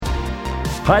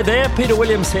Hi there, Peter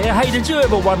Williams here. Hey, did you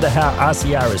ever wonder how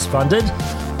RCR is funded?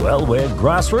 Well, we're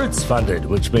grassroots funded,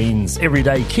 which means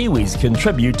everyday Kiwis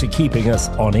contribute to keeping us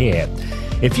on air.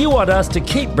 If you want us to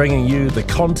keep bringing you the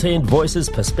content, voices,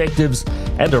 perspectives,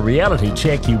 and a reality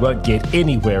check you won't get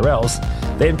anywhere else,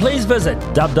 then please visit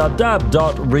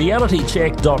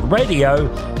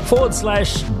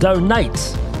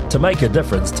www.realitycheck.radio/donate to make a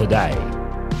difference today.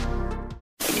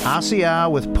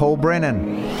 RCR with Paul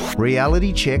Brennan,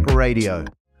 Reality Check Radio.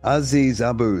 AZIZ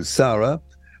Abu Sarah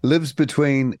lives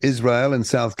between Israel and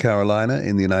South Carolina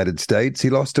in the United States. He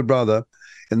lost a brother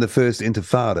in the first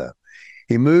Intifada.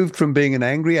 He moved from being an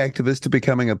angry activist to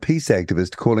becoming a peace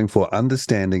activist, calling for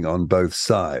understanding on both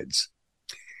sides.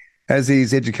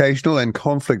 AZIZ's educational and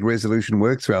conflict resolution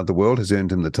work throughout the world has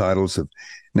earned him the titles of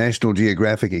National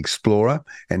Geographic Explorer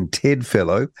and TED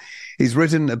Fellow. He's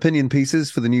written opinion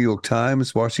pieces for the New York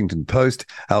Times, Washington Post,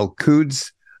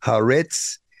 Al-Quds,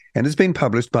 Haaretz, and has been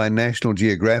published by National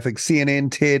Geographic,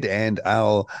 CNN, TED, and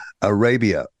Al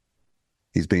Arabiya.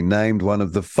 He's been named one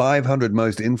of the 500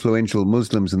 most influential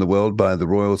Muslims in the world by the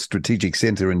Royal Strategic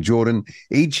Center in Jordan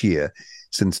each year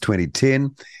since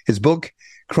 2010. His book,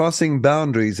 Crossing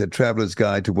Boundaries, A Traveler's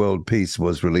Guide to World Peace,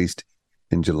 was released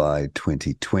in July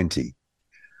 2020.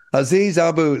 AZIZ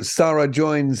Abu Sarah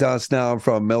joins us now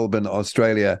from Melbourne,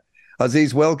 Australia.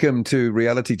 AZIZ, welcome to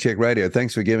Reality Check Radio.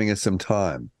 Thanks for giving us some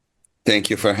time. Thank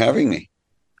you for having me.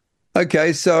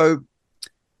 Okay, so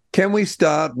can we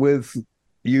start with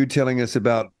you telling us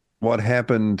about what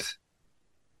happened,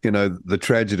 the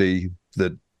tragedy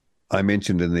that I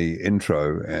mentioned in the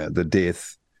intro, the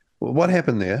death. What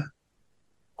happened there?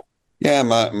 Yeah,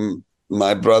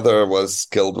 my brother was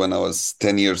killed when I was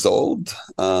 10 years old.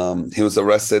 He was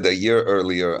arrested a year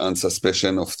earlier on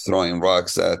suspicion of throwing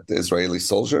rocks at Israeli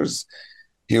soldiers.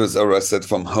 He was arrested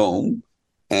from home,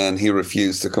 and he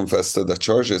refused to confess to the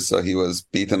charges, so he was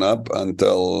beaten up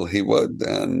until he would,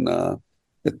 and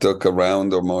it took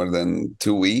around or more than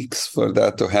 2 weeks for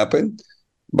that to happen.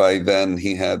 By then,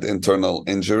 he had internal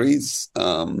injuries.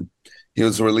 He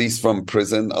was released from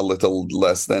prison a little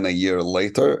less than a year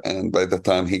later, and by the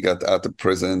time he got out of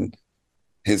prison,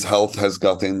 his health has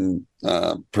gotten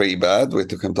pretty bad. We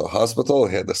took him to a hospital.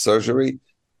 He had a surgery,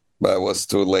 but it was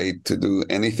too late to do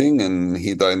anything, and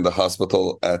he died in the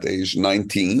hospital at age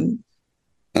 19,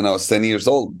 and I was 10 years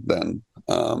old then,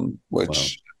 which... Wow.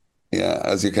 Yeah,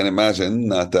 as you can imagine,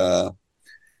 not an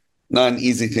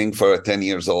easy thing for a 10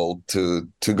 years old to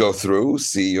go through,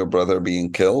 see your brother being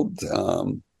killed.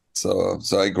 So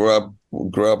I grew up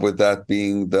with that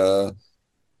being the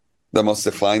most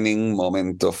defining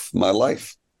moment of my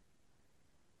life.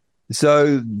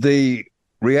 So the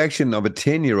reaction of a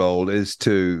 10-year-old is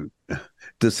to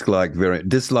dislike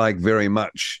very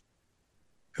much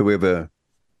whoever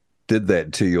did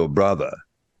that to your brother.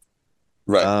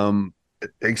 Right.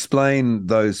 Explain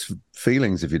those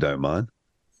feelings, if you don't mind.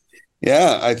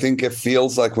 Yeah, I think it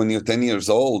feels like when you're 10 years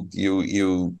old,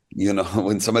 you know,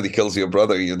 when somebody kills your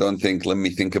brother, you don't think, let me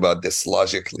think about this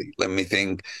logically. Let me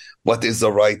think, what is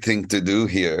the right thing to do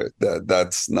here?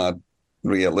 That's not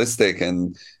realistic.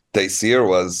 And Taysir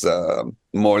was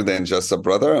more than just a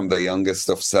brother. I'm the youngest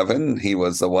of 7. He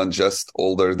was the one just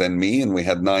older than me, and we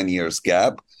had 9 years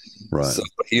gap. Right. So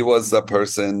he was the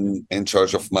person in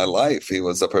charge of my life. He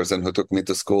was the person who took me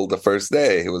to school the first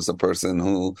day. He was the person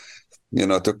who,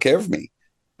 took care of me.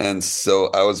 And so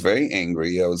I was very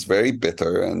angry. I was very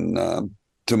bitter. And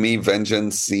to me,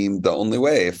 vengeance seemed the only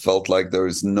way. It felt like there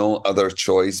is no other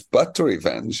choice but to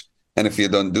revenge. And if you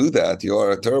don't do that, you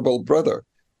are a terrible brother.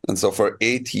 And so for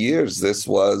 8 years, this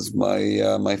was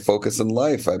my focus in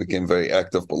life. I became very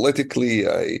active politically.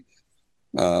 I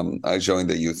joined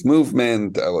the youth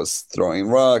movement. I was throwing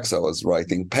rocks. I was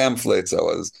writing pamphlets. I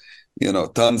was,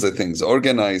 tons of things,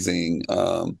 organizing,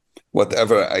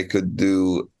 whatever I could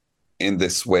do in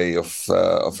this way of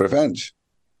revenge.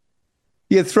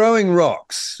 Yeah, throwing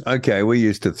rocks. Okay, we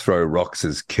used to throw rocks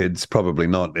as kids, probably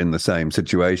not in the same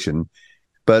situation,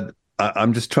 but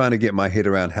I'm just trying to get my head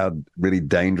around how really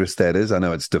dangerous that is. I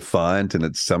know it's defiant and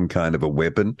it's some kind of a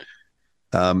weapon.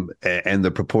 And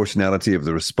the proportionality of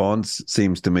the response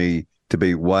seems to me to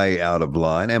be way out of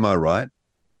line. Am I right?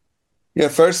 Yeah,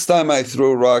 first time I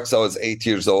threw rocks, I was 8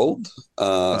 years old,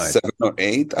 Right. 7 or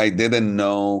 8. I didn't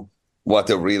know what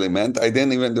it really meant. I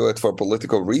didn't even do it for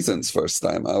political reasons first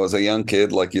time. I was a young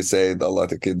kid, like you said, a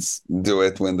lot of kids do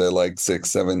it when they're like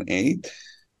 6, 7, 8.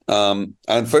 And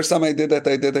first time I did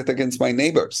it against my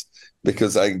neighbors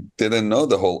because I didn't know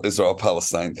the whole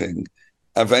Israel-Palestine thing.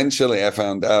 Eventually, I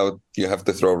found out you have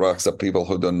to throw rocks at people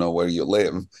who don't know where you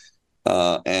live.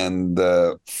 And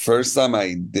the first time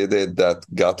I did it that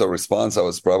got a response, I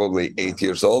was probably 8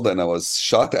 years old and I was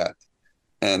shot at.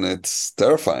 And it's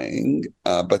terrifying.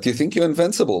 But you think you're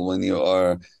invincible when you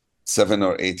are 7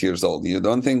 or 8 years old. You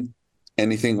don't think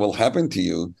anything will happen to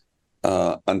you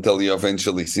until you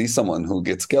eventually see someone who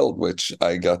gets killed, which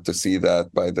I got to see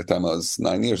that by the time I was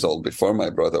 9 years old, before my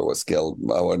brother was killed.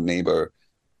 Our neighbor,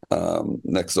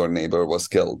 next door neighbor, was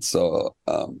killed. So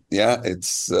yeah,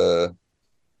 it's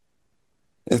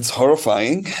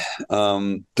horrifying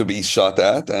to be shot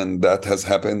at, and that has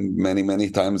happened many, many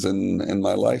times in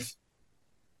my life.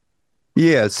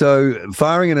 Yeah, so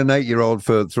firing at an 8-year-old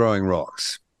for throwing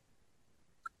rocks.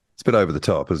 It's a bit over the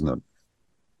top, isn't it?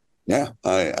 Yeah,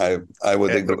 I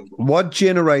would agree. What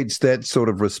generates that sort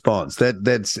of response?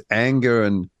 That's anger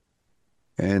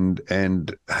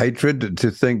and hatred,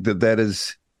 to think that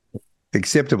is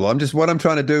acceptable. What I'm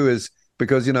trying to do is,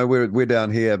 because we're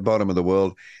down here, bottom of the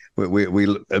world.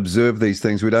 We observe these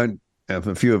things. We don't.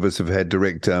 A few of us have had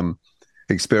direct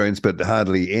experience, but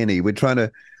hardly any. We're trying to,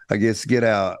 I guess, get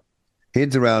our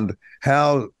heads around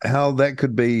how that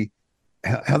could be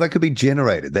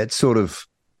generated. That sort of,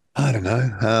 I don't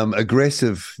know,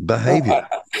 aggressive behavior.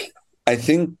 I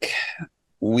think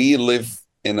we live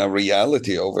in a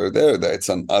reality over there that it's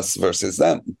an us versus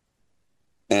them,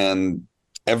 and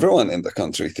everyone in the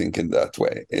country thinking that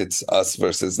way. It's us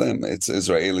versus them. It's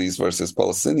Israelis versus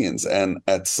Palestinians. And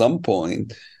at some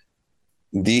point,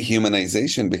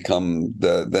 dehumanization becomes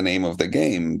the name of the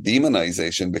game.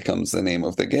 Demonization becomes the name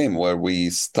of the game, where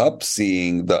we stop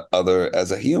seeing the other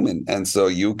as a human. And so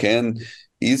you can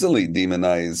easily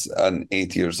demonize an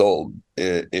 8-year-old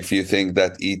if you think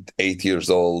that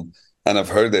 8-year-old, and I've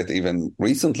heard it even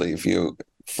recently, if you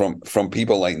from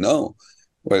people I know,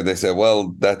 where they say,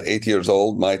 well, that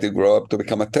 8-year-old might grow up to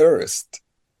become a terrorist.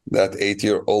 That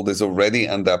 8-year-old is already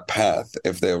on that path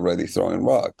if they're already throwing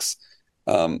rocks.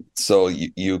 So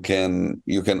you can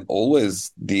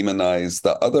always demonize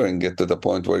the other and get to the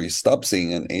point where you stop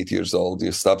seeing an 8-year-old,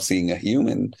 you stop seeing a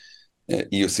human,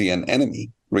 you see an enemy,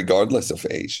 regardless of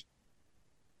age.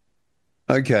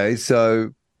 Okay, so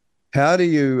how do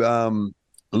you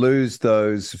lose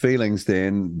those feelings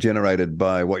then generated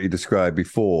by what you described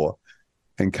before,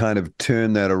 and kind of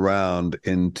turn that around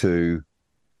into,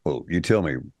 well, you tell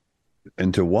me,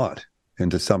 into what?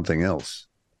 Into something else?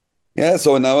 Yeah,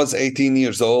 so when I was 18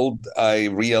 years old, I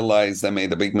realized I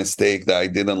made a big mistake, that I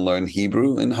didn't learn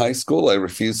Hebrew in high school. I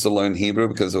refused to learn Hebrew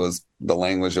because it was the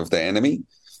language of the enemy,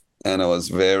 and I was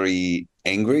very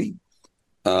angry.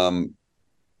 And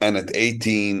at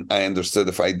 18, I understood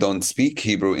if I don't speak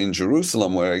Hebrew in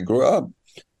Jerusalem, where I grew up,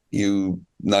 you're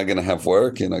not going to have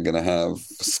work, you're not going to have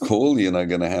school, you're not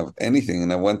going to have anything.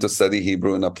 And I went to study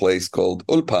Hebrew in a place called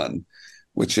Ulpan,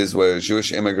 which is where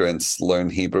Jewish immigrants learn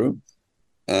Hebrew.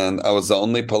 And I was the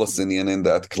only Palestinian in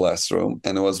that classroom.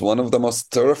 And it was one of the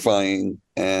most terrifying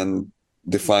and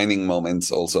defining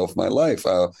moments also of my life.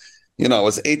 I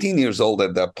was 18 years old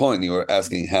at that point. You were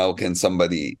asking, how can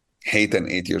somebody hate an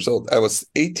 8-year-old? I was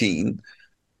 18.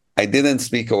 I didn't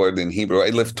speak a word in Hebrew. I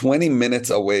lived 20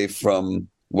 minutes away from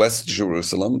West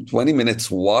Jerusalem, 20 minutes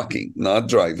walking, not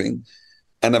driving.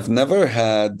 And I've never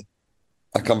had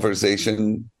a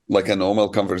conversation, like a normal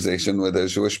conversation, with a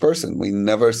Jewish person. We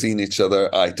never seen each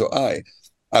other eye to eye.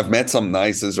 I've met some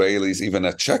nice Israelis, even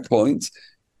at checkpoints,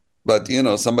 but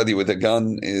somebody with a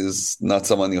gun is not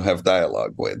someone you have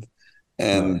dialogue with.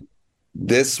 And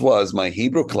this was, my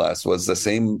Hebrew class was the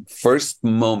same first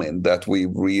moment that we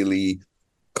really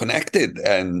connected,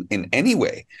 and in any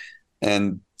way.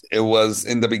 And it was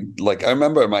in the big, I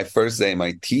remember my first day,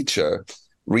 my teacher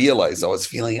realized I was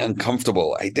feeling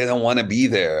uncomfortable. I didn't want to be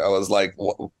there. I was like,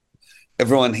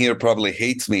 everyone here probably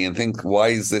hates me and think, why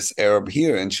is this Arab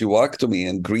here? And she walked to me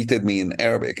and greeted me in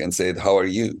Arabic and said, how are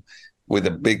you? With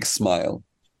a big smile.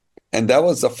 And that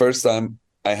was the first time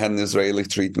I had an Israeli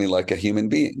treat me like a human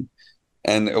being.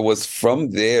 And it was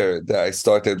from there that I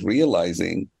started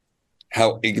realizing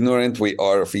how ignorant we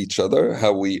are of each other,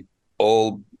 how we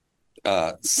all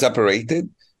separated.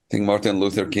 I think Martin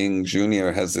Luther King Jr.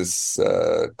 has this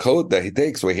code that he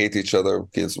takes. We hate each other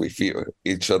because we fear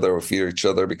each other, or fear each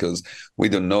other because we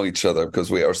don't know each other, because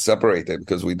we are separated,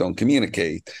 because we don't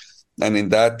communicate. And in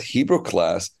that Hebrew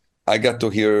class, I got to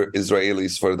hear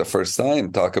Israelis for the first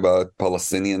time talk about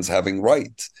Palestinians having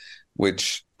rights,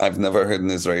 which I've never heard an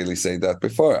Israeli say that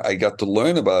before. I got to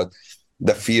learn about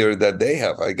the fear that they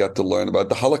have. I got to learn about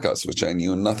the Holocaust, which I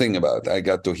knew nothing about. I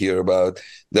got to hear about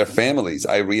their families.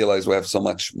 I realized we have so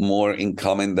much more in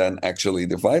common than actually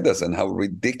divide us, and how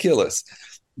ridiculous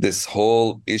this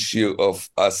whole issue of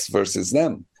us versus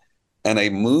them. And I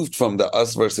moved from the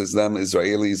us versus them,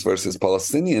 Israelis versus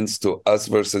Palestinians, to us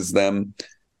versus them,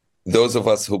 those of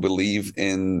us who believe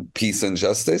in peace and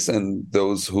justice and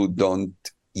those who don't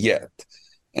yet.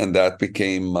 And that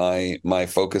became my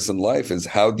focus in life, is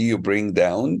how do you bring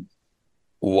down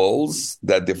walls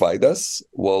that divide us,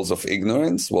 walls of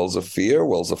ignorance, walls of fear,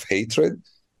 walls of hatred.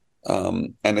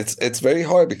 And it's very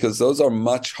hard, because those are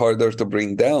much harder to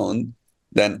bring down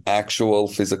than actual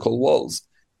physical walls.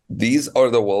 These are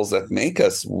the walls that make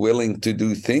us willing to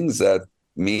do things that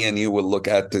me and you will look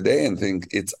at today and think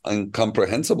it's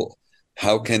incomprehensible.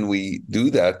 How can we do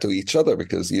that to each other?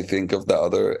 Because you think of the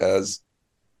other as,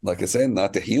 like I said,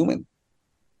 not a human.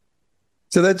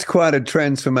 So that's quite a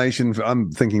transformation.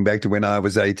 I'm thinking back to when I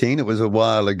was 18. It was a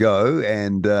while ago,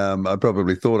 and I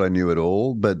probably thought I knew it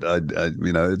all, but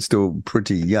it's still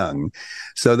pretty young.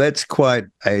 So that's quite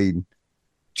a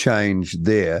change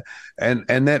there, and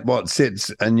that what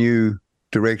sets a new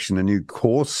direction, a new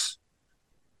course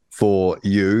for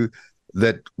you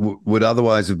that would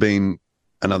otherwise have been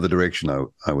another direction,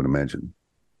 I would imagine.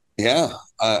 Yeah,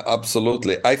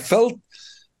 absolutely. I felt,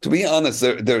 to be honest,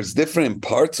 there's different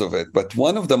parts of it, but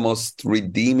one of the most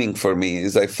redeeming for me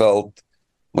is I felt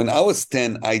when I was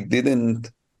 10, I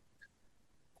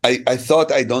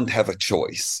thought I don't have a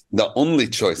choice. The only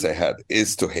choice I had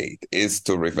is to hate, is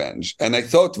to revenge. And I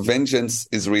thought vengeance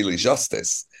is really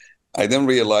justice. I didn't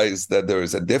realize that there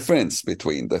is a difference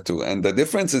between the two. And the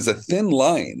difference is a thin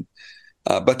line.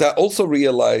 But I also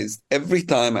realized every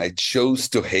time I chose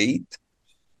to hate,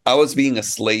 I was being a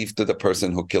slave to the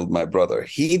person who killed my brother.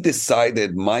 He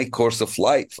decided my course of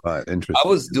life. Right, interesting. I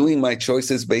was doing my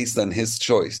choices based on his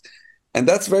choice. And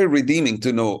that's very redeeming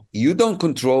to know you don't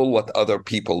control what other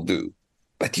people do,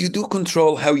 but you do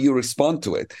control how you respond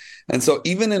to it. And so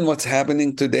even in what's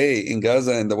happening today in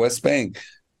Gaza and the West Bank,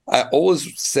 I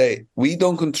always say we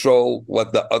don't control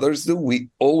what the others do. We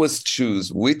always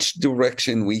choose which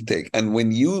direction we take. And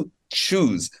when you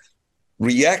choose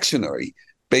reactionary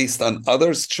based on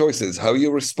others' choices, how you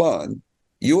respond,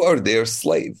 you are their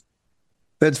slave.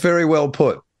 That's very well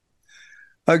put.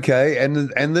 Okay,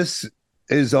 and this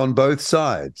is on both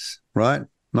sides, right?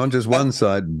 Not just one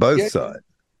side, both sides.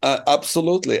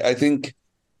 Absolutely.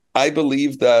 I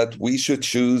believe that we should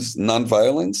choose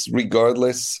nonviolence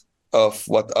regardless of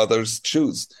what others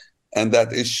choose. And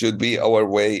that it should be our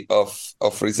way of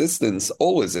resistance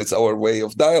always. It's our way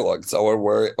of dialogue. It's our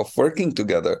way of working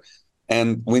together.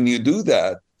 And when you do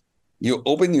that, you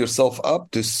open yourself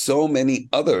up to so many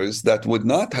others that would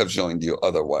not have joined you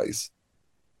otherwise.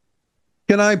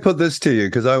 Can I put this to you?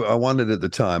 Because I wondered at the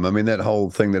time, I mean, that whole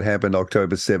thing that happened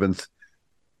October 7th,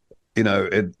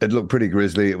 it looked pretty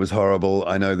grisly. It was horrible.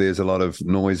 I know there's a lot of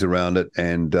noise around it,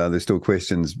 and there's still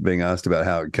questions being asked about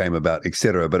how it came about,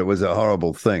 etc. But it was a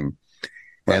horrible thing.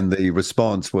 Right. And the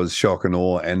response was shock and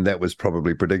awe, and that was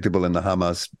probably predictable. And the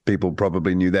Hamas people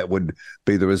probably knew that would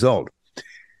be the result.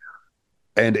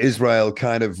 And Israel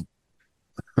kind of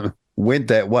went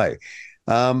that way.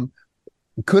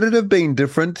 Could it have been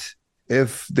different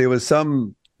if there was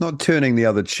some, not turning the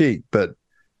other cheek, but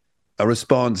a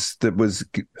response that was,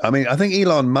 I think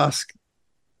Elon Musk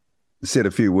said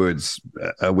a few words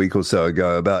a week or so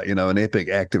ago about, an epic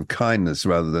act of kindness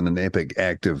rather than an epic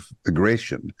act of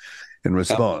aggression in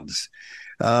response.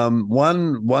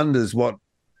 One wonders what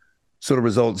sort of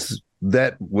results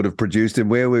that would have produced and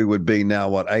where we would be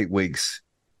now, 8 weeks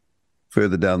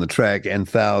further down the track, and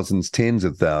thousands, tens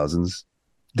of thousands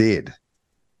dead.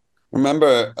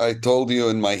 Remember, I told you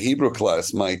in my Hebrew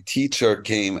class, my teacher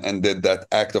came and did that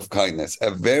act of kindness,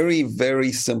 a very,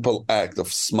 very simple act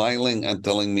of smiling and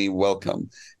telling me welcome,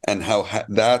 and how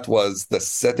that was the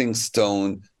setting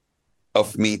stone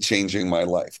of me changing my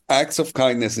life. Acts of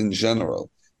kindness in general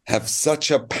have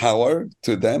such a power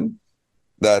to them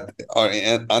that are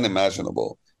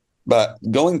unimaginable. But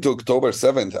going to October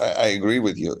 7th, I agree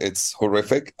with you. It's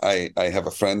horrific. I have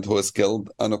a friend who was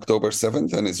killed on October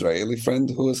 7th, an Israeli friend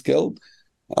who was killed,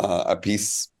 a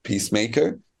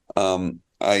peacemaker.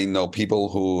 I know people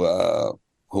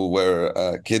who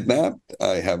were kidnapped.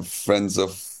 I have friends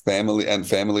of family and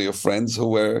family of friends who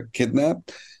were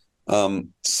kidnapped.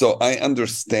 So I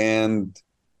understand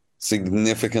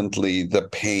significantly the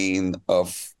pain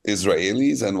of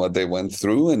Israelis and what they went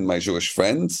through, and my Jewish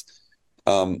friends.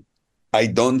 I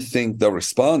don't think the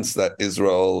response that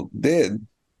Israel did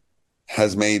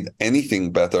has made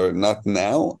anything better, not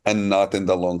now and not in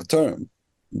the long term.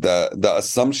 The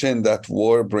assumption that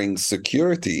war brings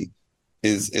security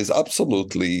is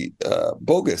absolutely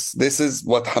bogus. This is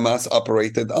what Hamas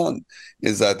operated on,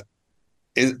 is that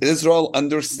Israel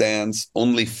understands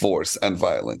only force and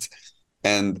violence.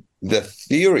 And the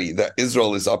theory that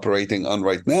Israel is operating on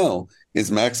right now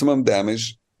is maximum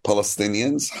damage.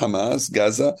 Palestinians, Hamas,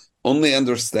 Gaza only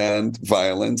understand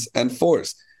violence and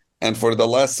force. And for the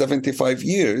last 75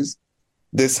 years,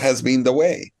 this has been the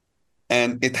way.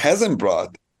 And it hasn't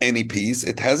brought any peace.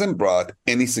 It hasn't brought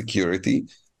any security.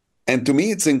 And to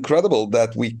me, it's incredible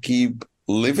that we keep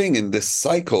living in this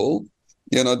cycle.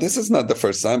 You know, this is not the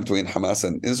first time between Hamas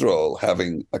and Israel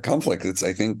having a conflict. It's,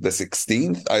 I think, the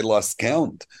 16th. I lost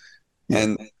count. Yeah.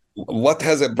 And what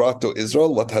has it brought to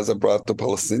Israel? What has it brought to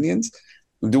Palestinians?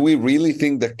 Do we really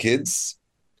think the kids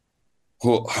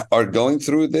who are going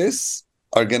through this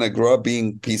are going to grow up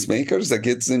being peacemakers? The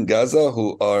kids in Gaza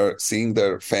who are seeing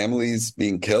their families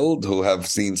being killed, who have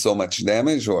seen so much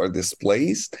damage, who are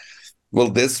displaced,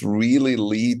 will this really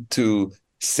lead to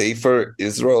safer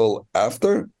Israel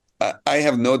after? I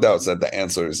have no doubts that the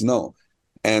answer is no.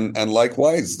 And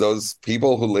likewise, those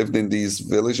people who lived in these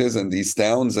villages and these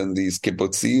towns and these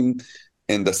kibbutzim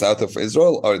in the south of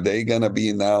Israel, are they going to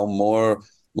be now more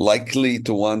likely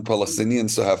to want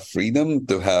Palestinians to have freedom,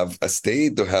 to have a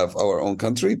state, to have our own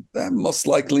country? Most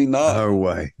likely not. No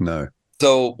way, no.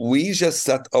 So we just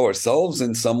set ourselves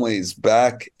in some ways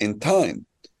back in time.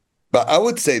 But I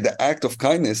would say the act of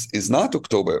kindness is not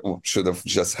October, should have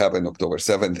just happened October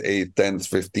 7th, 8th, 10th,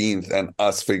 15th, and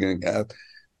us figuring out.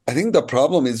 I think the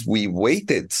problem is we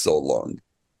waited so long.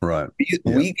 Right.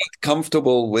 We get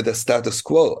comfortable with a status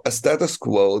quo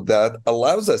that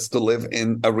allows us to live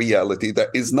in a reality that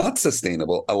is not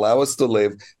sustainable, allow us to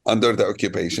live under the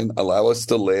occupation, allow us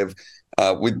to live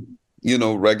with,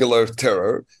 regular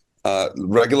terror,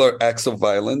 regular acts of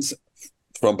violence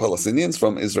from Palestinians,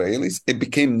 from Israelis. It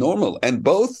became normal. And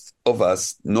both of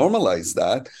us normalized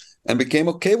that and became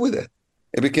okay with it.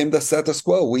 It became the status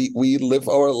quo. We live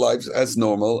our lives as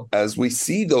normal as we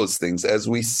see those things, as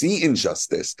we see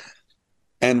injustice.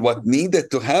 And what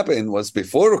needed to happen was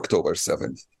before October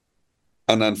 7th.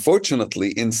 And unfortunately,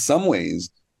 in some ways,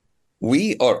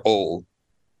 we are all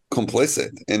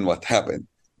complicit in what happened.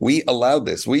 We allowed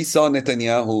this. We saw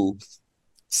Netanyahu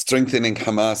strengthening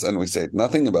Hamas, and we said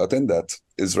nothing about it. That's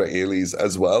Israelis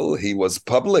as well. He was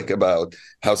public about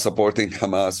how supporting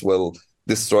Hamas will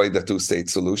destroy the two-state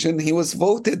solution. He was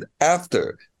voted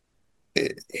after.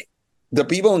 The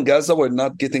people in Gaza were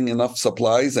not getting enough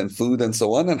supplies and food and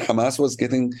so on, and Hamas was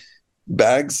getting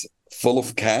bags full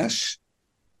of cash.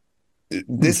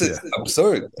 This is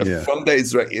absurd. Yeah. From the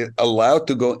Israel allowed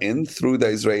to go in through the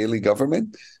Israeli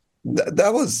government,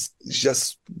 that was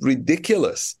just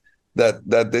ridiculous.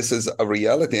 That this is a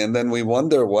reality, and then we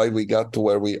wonder why we got to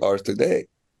where we are today.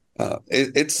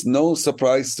 It's no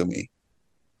surprise to me.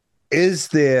 Is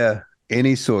there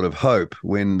any sort of hope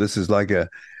when this is like a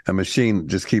machine that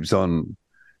just keeps on,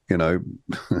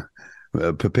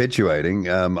 perpetuating?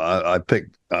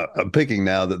 I'm picking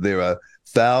now that there are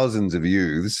thousands of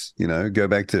youths, go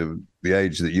back to the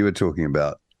age that you were talking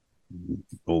about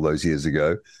all those years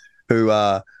ago, who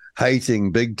are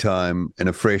hating big time in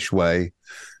a fresh way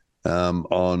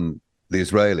on the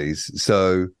Israelis.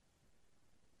 So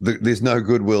there's no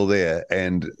goodwill there,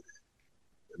 and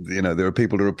there are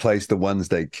people to replace the ones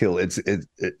they kill.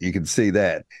 You can see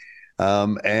that,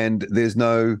 and there's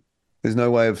no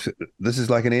way of. This is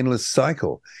like an endless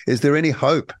cycle. Is there any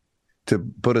hope to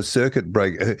put a circuit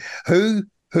break? Who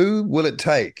will it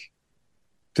take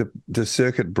to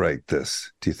circuit break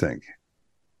this? Do you think?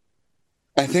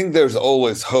 I think there's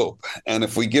always hope, and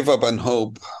if we give up on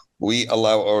hope, we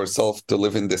allow ourselves to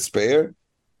live in despair,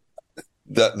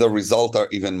 the result are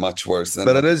even much worse.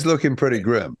 But it is looking pretty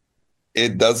grim.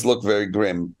 It does look very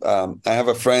grim. I have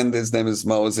a friend, his name is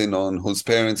Mo Zinon, whose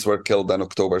parents were killed on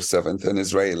October 7th, an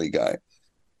Israeli guy.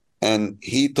 And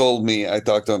he told me, I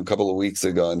talked to him a couple of weeks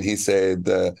ago, and he said,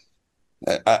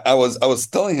 I was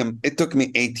telling him, it took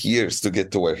me 8 years to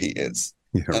get to where he is.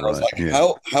 Yeah, and I was like,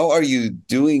 how are you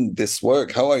doing this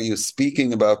work? How are you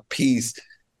speaking about peace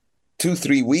 2,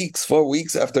 3 weeks, 4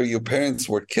 weeks after your parents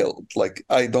were killed? Like,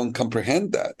 I don't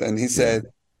comprehend that. And he said,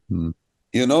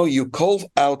 you call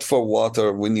out for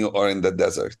water when you are in the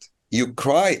desert. You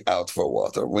cry out for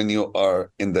water when you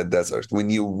are in the desert, when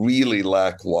you really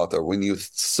lack water, when you're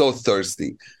so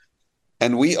thirsty.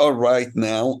 And we are right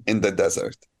now in the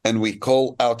desert, and we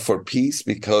call out for peace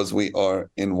because we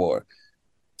are in war.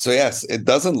 So yes, it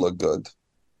doesn't look good.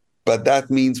 But that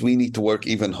means we need to work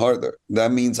even harder.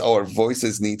 That means our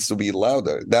voices needs to be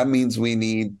louder. That means we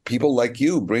need people like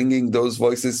you bringing those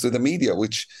voices to the media,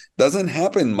 which doesn't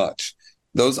happen much.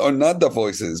 Those are not the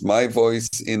voices. My voice,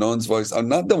 Inon's voice, are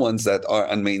not the ones that are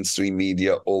on mainstream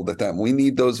media all the time. We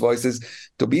need those voices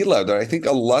to be louder. I think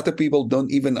a lot of people don't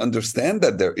even understand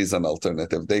that there is an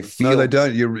alternative. They feel no, they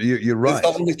don't. You're right. It's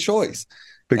the only choice.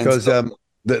 Because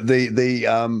the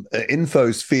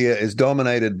infosphere is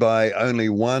dominated by only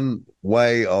one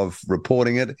way of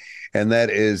reporting it, and that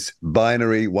is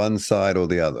binary, one side or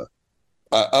the other.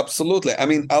 Absolutely. I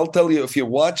mean, I'll tell you, if you're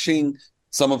watching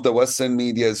some of the Western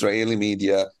media, Israeli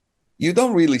media, you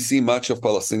don't really see much of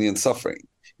Palestinian suffering.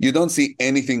 You don't see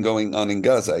anything going on in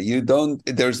Gaza.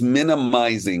 There's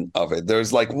minimizing of it.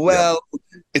 There's like,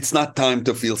 it's not time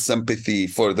to feel sympathy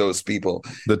for those people.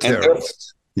 The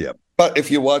terrorists. Yeah. But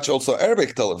if you watch also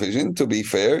Arabic television, to be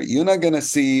fair, you're not going to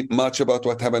see much about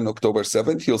what happened October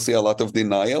 7th. You'll see a lot of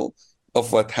denial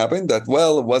of what happened, that,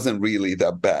 it wasn't really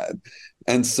that bad.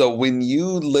 And so when you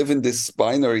live in this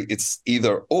binary, it's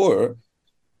either or.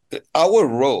 Our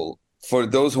role for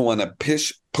those who want to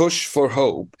push for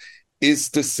hope is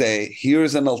to say,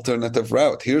 here's an alternative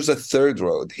route. Here's a third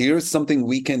road. Here's something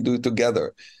we can do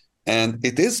together. And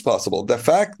it is possible. The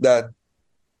fact that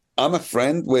I'm a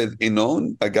friend with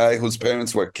Inon, a guy whose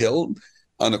parents were killed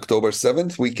on October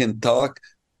 7th. We can talk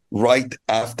right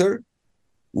after.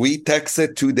 We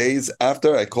texted 2 days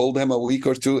after. I called him a week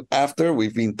or two after.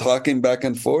 We've been talking back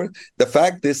and forth. The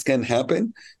fact this can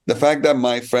happen, the fact that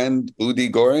my friend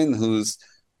Udi Gorin, whose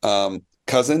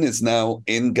cousin is now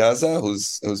in Gaza, who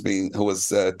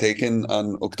was taken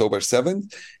on October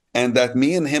 7th, and that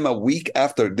me and him a week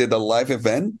after did a live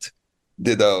event,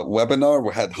 did a webinar.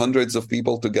 We had hundreds of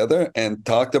people together and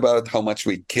talked about how much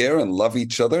we care and love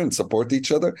each other and support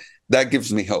each other. That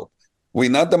gives me hope. We're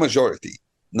not the majority,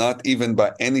 not even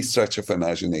by any stretch of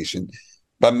imagination.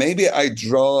 But maybe I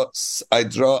draw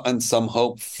on some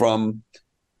hope from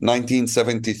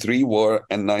 1973 war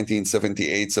and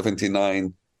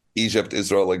 1978-79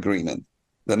 Egypt-Israel agreement.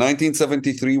 The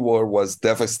 1973 war was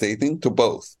devastating to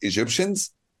both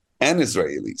Egyptians and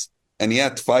Israelis. And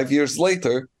yet 5 years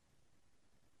later,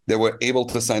 they were able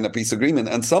to sign a peace agreement.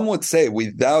 And some would say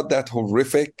without that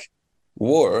horrific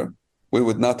war, we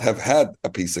would not have had a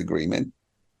peace agreement.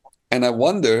 And I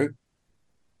wonder,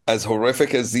 as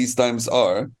horrific as these times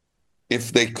are,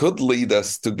 if they could lead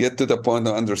us to get to the point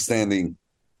of understanding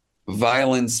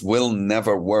violence will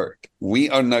never work. We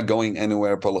are not going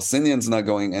anywhere. Palestinians not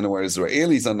going anywhere.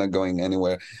 Israelis are not going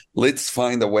anywhere. Let's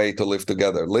find a way to live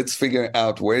together. Let's figure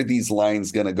out where these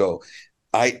lines going to go.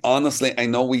 I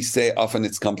know we say often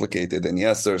it's complicated, and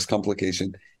yes, there's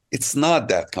complication. It's not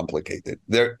that complicated.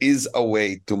 There is a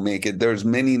way to make it. There's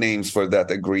many names for that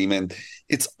agreement.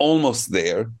 It's almost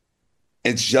there.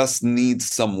 It just needs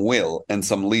some will and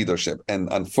some leadership. And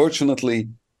unfortunately,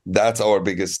 that's our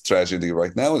biggest tragedy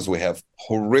right now, is we have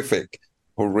horrific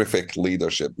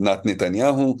leadership. Not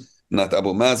Netanyahu, not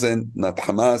Abu Mazen, not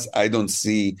Hamas. I don't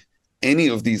see any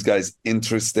of these guys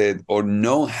interested or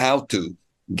know how to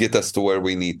get us to where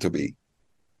we need to be.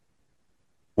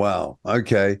 Wow.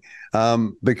 Okay.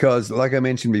 Because like I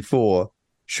mentioned before,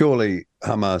 surely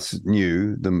Hamas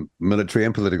knew, the military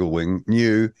and political wing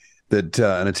knew that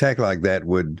an attack like that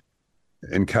would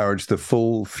encourage the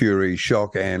full fury,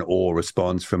 shock and awe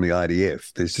response from the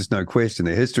IDF. There's just no question.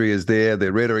 Their history is there.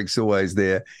 Their rhetoric's always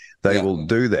there. They will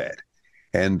do that.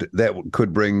 And that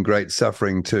could bring great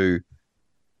suffering to,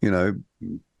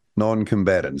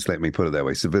 non-combatants, let me put it that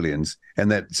way, civilians. And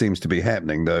that seems to be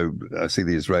happening, though I see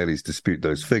the Israelis dispute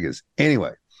those figures.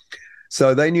 Anyway,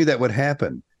 so they knew that would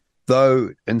happen. Though,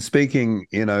 in speaking,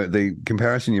 the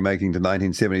comparison you're making to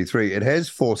 1973, it has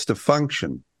forced a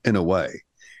function in a way,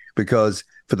 because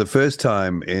for the first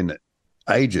time in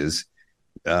ages,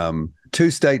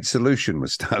 two-state solution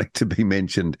was starting to be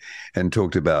mentioned and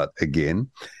talked about again.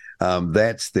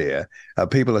 That's there.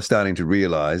 People are starting to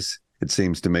realize, it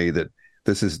seems to me, that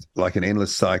this is like an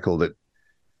endless cycle that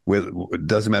it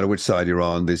doesn't matter which side you're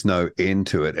on, there's no end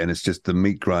to it. And it's just the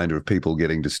meat grinder of people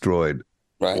getting destroyed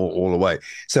all the way.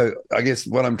 So I guess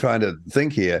what I'm trying to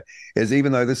think here is,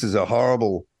 even though this is a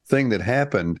horrible thing that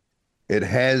happened, it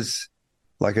has,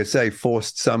 like I say,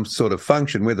 forced some sort of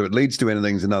function. Whether it leads to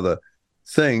anything is another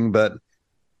thing, but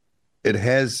it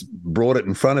has brought it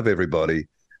in front of everybody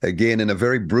again in a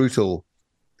very brutal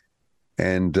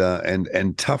and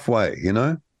tough way,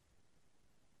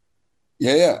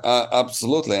 Yeah,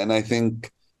 absolutely. And I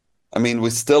think, we're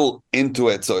still into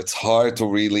it, so it's hard to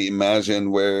really imagine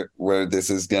where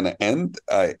this is going to end.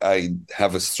 I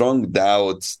have a strong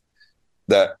doubt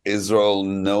that Israel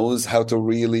knows how to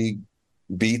really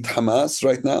beat Hamas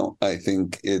right now. I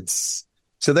think it's...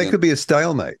 So there could be a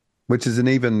stalemate, which is an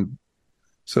even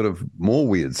sort of more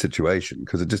weird situation,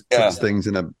 because it just puts things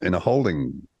in a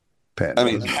holding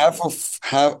pattern.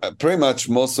 Pretty much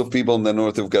most of people in the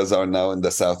north of Gaza are now in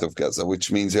the south of Gaza, which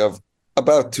means you have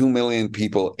about 2 million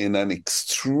people in an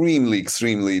extremely,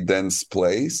 extremely dense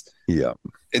place. Yeah.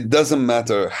 It doesn't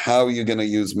matter how you're going to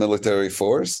use military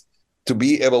force. to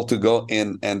be able to go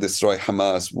in and destroy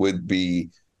Hamas would be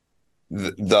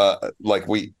right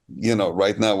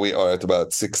now we are at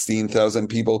about 16,000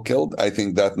 people killed. I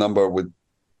think that number would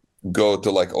go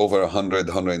to like over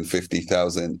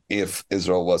 150,000 if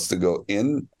Israel was to go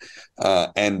in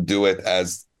and do it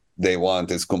as they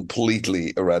want, is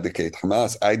completely eradicate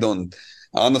Hamas. I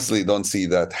honestly don't see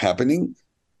that happening.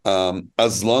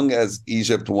 As long as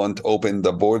Egypt won't open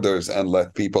the borders and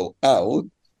let people out,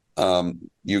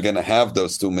 you're going to have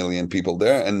those 2 million people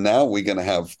there. And now we're going to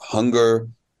have hunger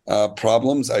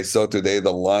problems. I saw today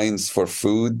the lines for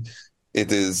food.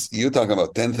 You're talking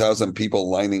about 10,000 people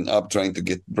lining up trying to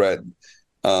get bread.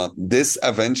 This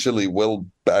eventually will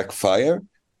backfire.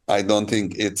 I don't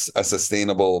think it's a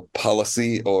sustainable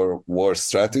policy or war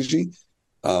strategy.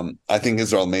 I think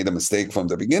Israel made a mistake from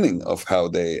the beginning of how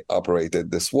they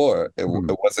operated this war. It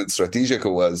wasn't strategic. It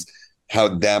was how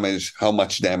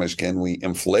much damage can we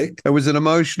inflict? It was an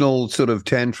emotional sort of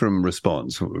tantrum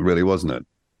response, really, wasn't it?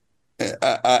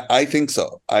 I think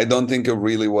so. I don't think it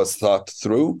really was thought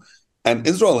through. And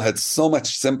Israel had so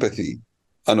much sympathy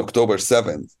on October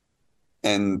 7th.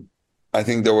 And I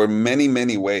think there were many,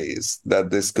 many ways that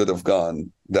this could have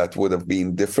gone that would have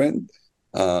been different,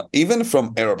 even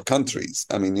from Arab countries.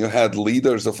 I mean, you had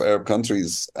leaders of Arab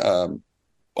countries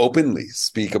openly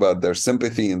speak about their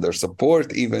sympathy and their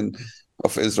support even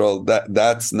of Israel.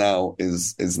 That's now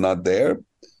is not there.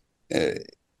 There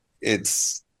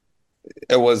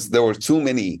were too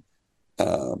many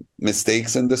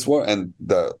mistakes in this war, and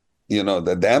the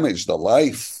damage, the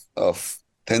life of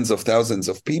tens of thousands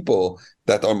of people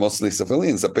that are mostly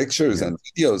civilians, the pictures and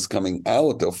videos coming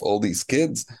out of all these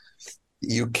kids,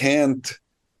 you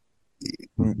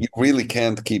really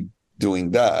can't keep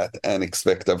doing that and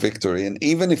expect a victory. And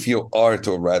even if you are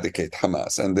to eradicate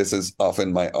Hamas, and this is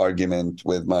often my argument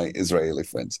with my Israeli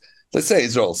friends, let's say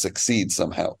Israel succeeds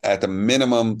somehow at a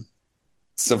minimum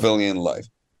civilian life.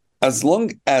 As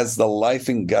long as the life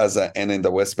in Gaza and in the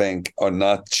West Bank are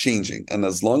not changing, and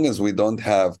as long as we don't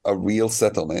have a real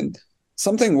settlement,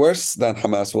 something worse than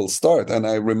Hamas will start. And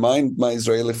I remind my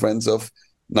Israeli friends of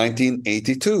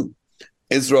 1982.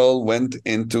 Israel went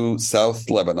into South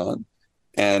Lebanon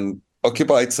and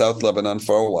occupied South Lebanon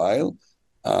for a while,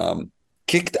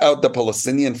 kicked out the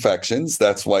Palestinian factions.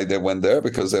 That's why they went there,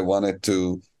 because they wanted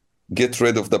to get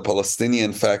rid of the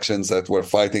Palestinian factions that were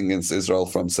fighting against Israel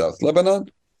from South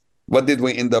Lebanon. What did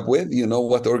we end up with? You know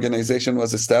what organization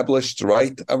was established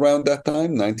right around that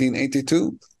time,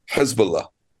 1982? Hezbollah.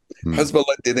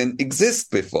 Hezbollah didn't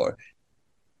exist before.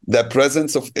 The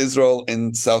presence of Israel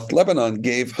in South Lebanon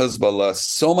gave Hezbollah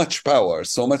so much power,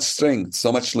 so much strength,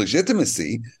 so much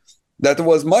legitimacy that it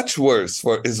was much worse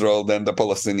for Israel than the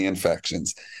Palestinian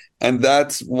factions. And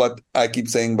that's what I keep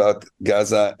saying about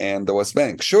Gaza and the West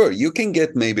Bank. Sure, you can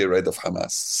get maybe rid of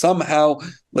Hamas. Somehow,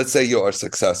 let's say you are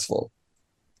successful.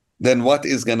 Then what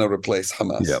is going to replace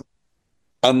Hamas? Yep.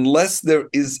 Unless there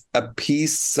is a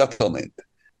peace settlement,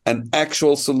 an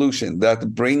actual solution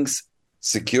that brings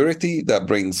security, that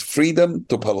brings freedom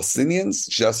to Palestinians,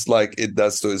 just like it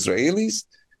does to Israelis,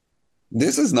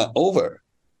 this is not over.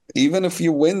 Even if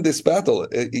you win this battle,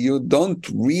 you don't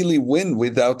really win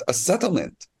without a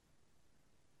settlement.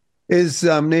 Is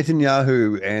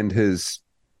Netanyahu and his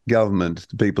government,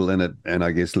 the people in it, and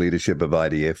I guess leadership of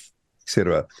IDF,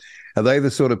 etc., are they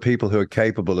the sort of people who are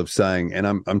capable of saying, and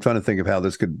I'm trying to think of how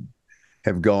this could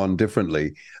have gone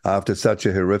differently after such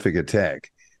a horrific attack?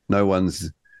 No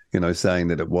one's, saying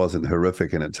that it wasn't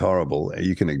horrific and it's horrible.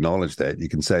 You can acknowledge that. You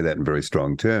can say that in very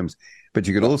strong terms. But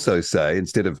you could also say,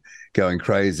 instead of going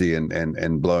crazy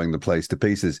and blowing the place to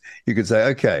pieces, you could say,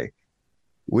 okay,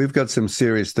 we've got some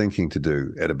serious thinking to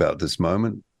do at about this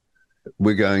moment.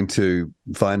 We're going to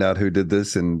find out who did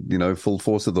this and, full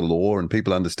force of the law, and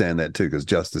people understand that too, because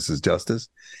justice is justice.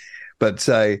 But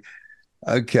say,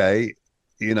 okay,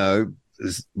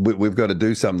 we've got to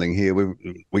do something here.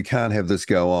 We can't have this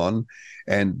go on,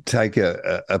 and take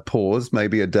a pause,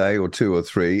 maybe a day or two or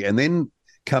three, and then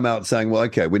come out saying, well,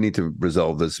 okay, we need to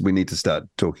resolve this. We need to start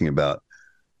talking about,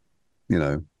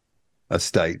 a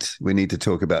state. We need to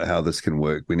talk about how this can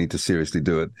work. We need to seriously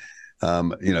do it.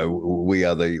 We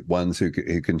are the ones who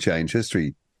can change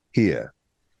history here.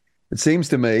 It seems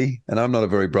to me, and I'm not a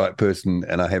very bright person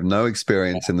and I have no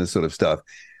experience in this sort of stuff,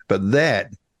 but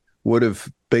that would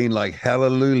have been like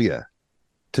hallelujah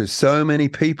to so many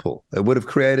people. It would have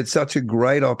created such a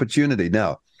great opportunity.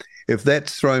 Now, if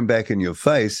that's thrown back in your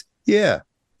face,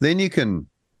 then you can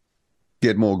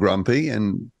get more grumpy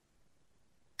and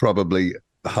probably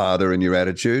harder in your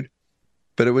attitude.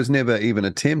 But it was never even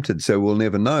attempted, so we'll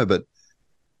never know. But,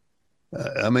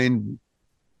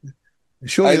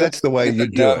 surely that's the way you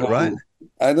do it, right?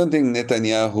 I don't think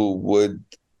Netanyahu would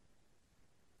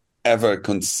ever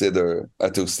consider a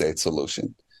two-state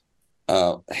solution.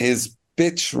 His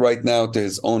pitch right now to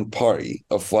his own party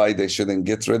of why they shouldn't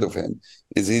get rid of him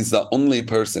is he's the only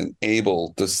person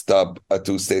able to stop a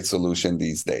two-state solution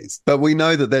these days. But we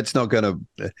know that that's not going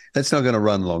to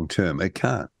run long term. It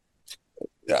can't.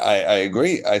 I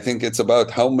agree. I think it's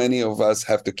about how many of us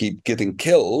have to keep getting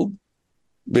killed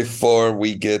before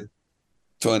we get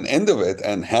to an end of it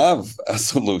and have a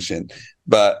solution.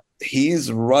 But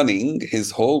he's running,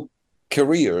 his whole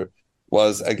career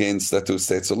was against the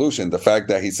two-state solution. The fact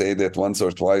that he said it once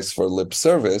or twice for lip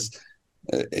service,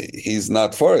 he's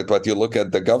not for it. But you look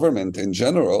at the government in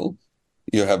general,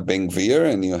 you have Ben-Gvir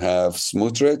and you have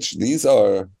Smotrich. These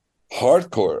are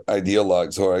hardcore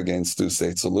ideologues who are against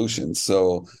two-state solutions.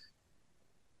 So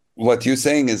what you're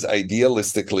saying is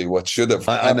idealistically what should have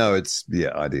happened. I know it's,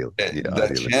 ideal.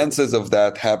 The chances of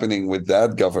that happening with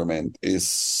that government is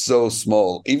so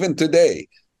small. Even today,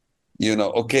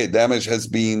 okay, damage has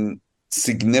been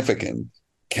significant.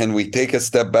 Can we take a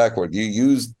step backward?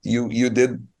 You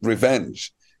did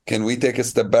revenge. Can we take a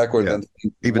step backward and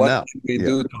think, even what now can we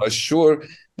do to assure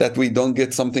that we don't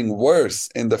get something worse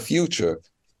in the future?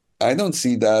 I don't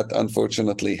see that,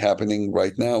 unfortunately, happening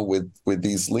right now with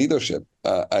these leadership.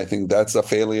 I think that's a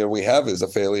failure we have, is a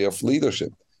failure of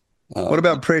leadership. What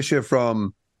about pressure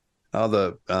from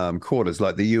other quarters,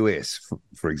 like the US,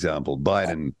 for example?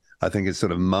 Biden, I think, has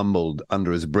sort of mumbled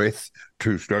under his breath,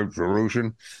 two-state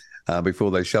solution, before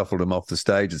they shuffled him off the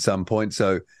stage at some point.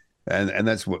 So, and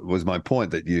that's what was my point,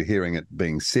 that you're hearing it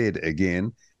being said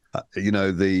again.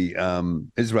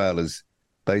 Israel is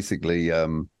basically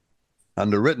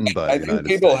underwritten by the United States. I think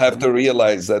people have to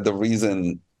realize that the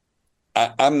reason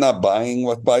I'm not buying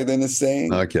what Biden is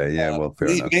saying. Okay, well, fair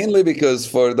enough. Mainly because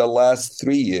for the last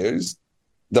 3 years,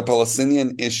 the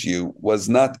Palestinian issue was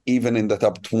not even in the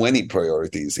top 20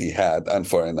 priorities he had on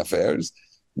foreign affairs.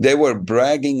 They were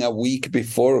bragging a week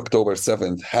before October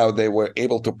 7th how they were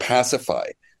able to pacify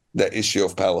the issue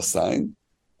of Palestine.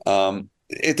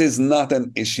 It is not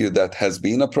an issue that has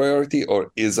been a priority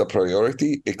or is a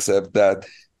priority, except that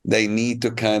they need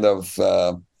to kind of,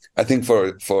 I think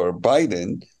for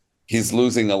Biden, he's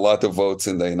losing a lot of votes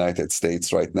in the United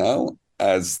States right now.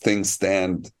 As things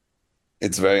stand,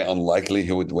 it's very unlikely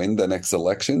he would win the next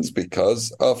elections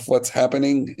because of what's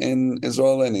happening in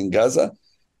Israel and in Gaza.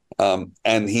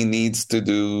 And he needs to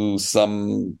do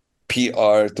some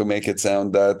PR to make it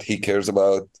sound that he cares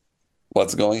about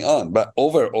what's going on. But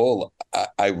overall,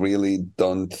 I really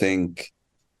don't think,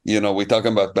 we're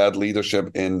talking about bad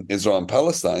leadership in Israel and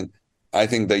Palestine. I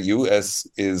think the U.S.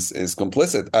 is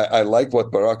complicit. I like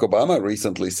what Barack Obama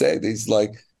recently said. He's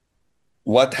like,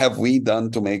 what have we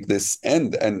done to make this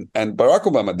end? And Barack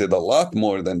Obama did a lot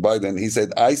more than Biden. He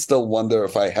said, I still wonder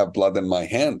if I have blood in my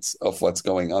hands of what's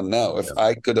going on now, if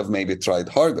I could have maybe tried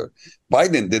harder.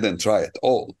 Biden didn't try at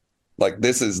all. Like,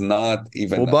 this is not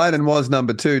even... Well, Biden was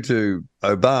number 2 to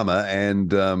Obama,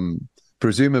 and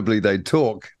presumably they'd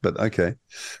talk, but okay.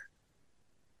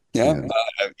 Yeah.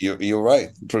 You're right.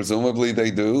 Presumably they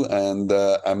do, and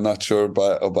I'm not sure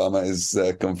Obama is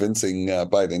convincing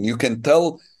Biden. You can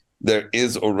tell there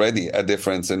is already a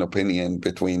difference in opinion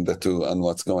between the two on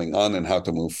what's going on and how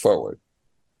to move forward.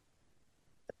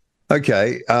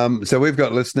 Okay. So we've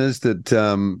got listeners that,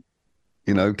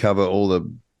 cover all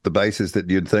the bases that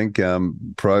you'd think,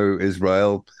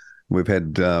 pro-Israel. We've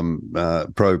had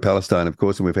pro-Palestine, of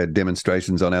course, and we've had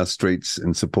demonstrations on our streets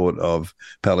in support of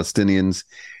Palestinians.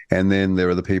 And then there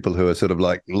are the people who are sort of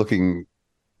like looking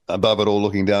above it all,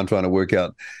 looking down, trying to work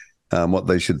out what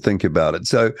they should think about it.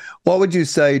 So what would you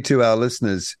say to our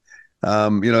listeners,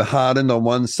 hardened on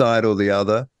one side or the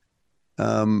other?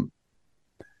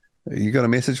 You got a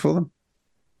message for them?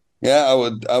 Yeah,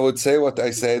 I would say what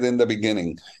I said in the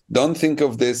beginning. Don't think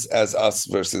of this as us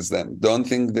versus them. Don't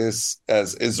think this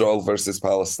as Israel versus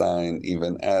Palestine,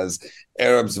 even as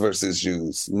Arabs versus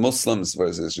Jews, Muslims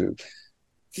versus Jews.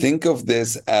 Think of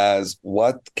this as,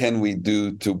 what can we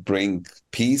do to bring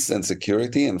peace and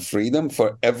security and freedom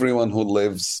for everyone who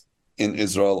lives in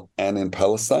Israel and in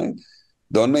Palestine?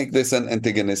 Don't make this an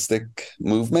antagonistic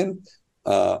movement.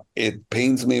 It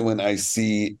pains me when I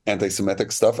see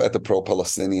anti-Semitic stuff at the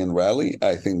pro-Palestinian rally.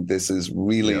 I think this is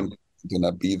really important to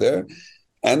not be there.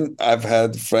 And I've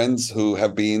had friends who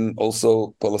have been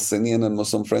also Palestinian and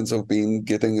Muslim friends who have been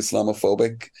getting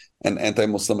Islamophobic and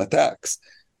anti-Muslim attacks.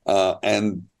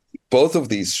 And both of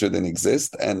these shouldn't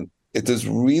exist. And it is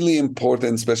really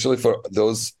important, especially for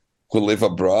those who live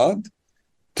abroad,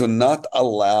 to not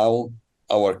allow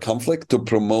our conflict to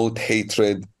promote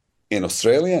hatred in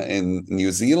Australia, in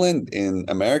New Zealand, in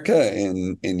America,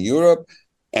 in Europe.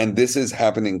 And this is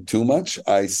happening too much.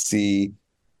 I see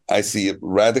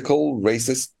radical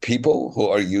racist people who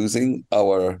are using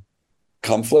our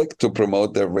conflict to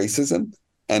promote their racism.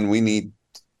 And we need,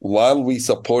 while we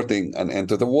supporting an end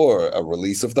to the war, a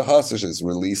release of the hostages,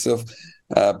 release of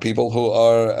people who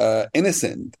are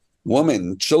innocent,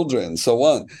 women, children, so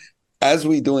on. As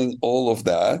we doing all of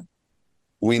that,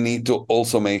 we need to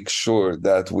also make sure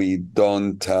that we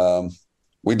don't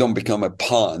become a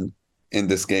pawn in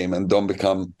this game and don't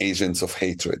become agents of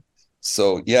hatred.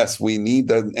 So yes, we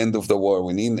need an end of the war.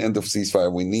 We need an end of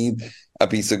ceasefire. We need a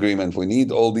peace agreement. We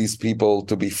need all these people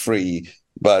to be free,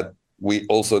 but we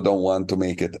also don't want to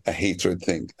make it a hatred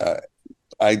thing.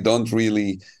 I don't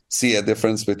really see a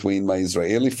difference between my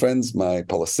Israeli friends, my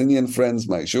Palestinian friends,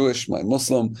 my Jewish, my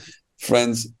Muslim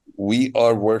friends. We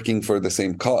are working for the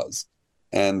same cause.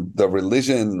 And the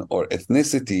religion or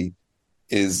ethnicity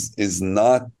is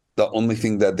not the only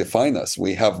thing that defines us.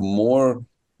 We have more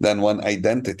than one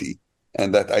identity.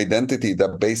 And that identity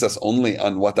that bases us only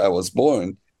on what I was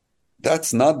born,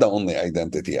 that's not the only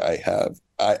identity I have.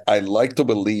 I like to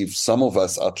believe some of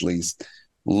us, at least,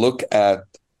 look at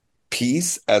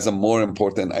peace as a more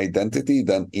important identity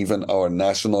than even our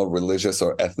national, religious,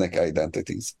 or ethnic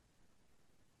identities.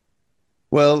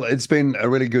 Well, it's been a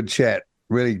really good chat.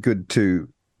 Really good to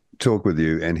talk with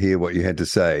you and hear what you had to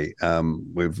say.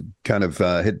 We've kind of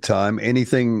hit time.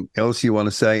 Anything else you want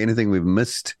to say? Anything we've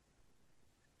missed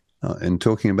in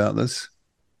talking about this?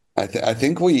 I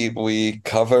think we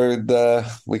covered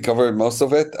most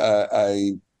of it.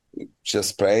 I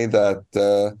just pray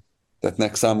that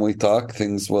next time we talk,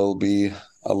 things will be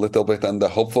a little bit on the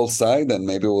hopeful side, and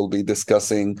maybe we'll be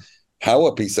discussing how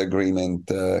a peace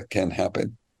agreement can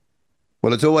happen.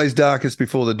 Well, it's always darkest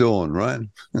before the dawn, right?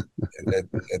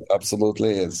 It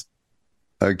absolutely is.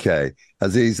 Okay.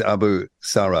 Aziz Abu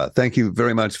Sarah, thank you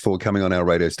very much for coming on our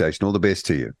radio station. All the best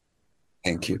to you.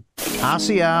 Thank you.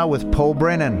 RCR with Paul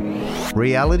Brennan,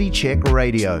 Reality Check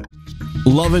Radio.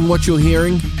 Loving what you're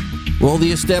hearing? Well,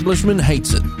 the establishment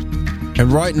hates it.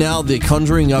 And right now, they're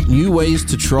conjuring up new ways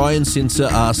to try and censor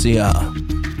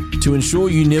RCR. To ensure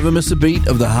you never miss a beat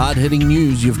of the hard-hitting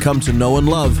news you've come to know and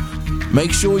love,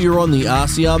 make sure you're on the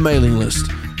RCR mailing list.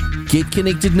 Get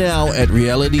connected now at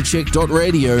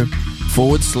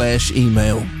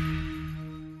realitycheck.radio/email.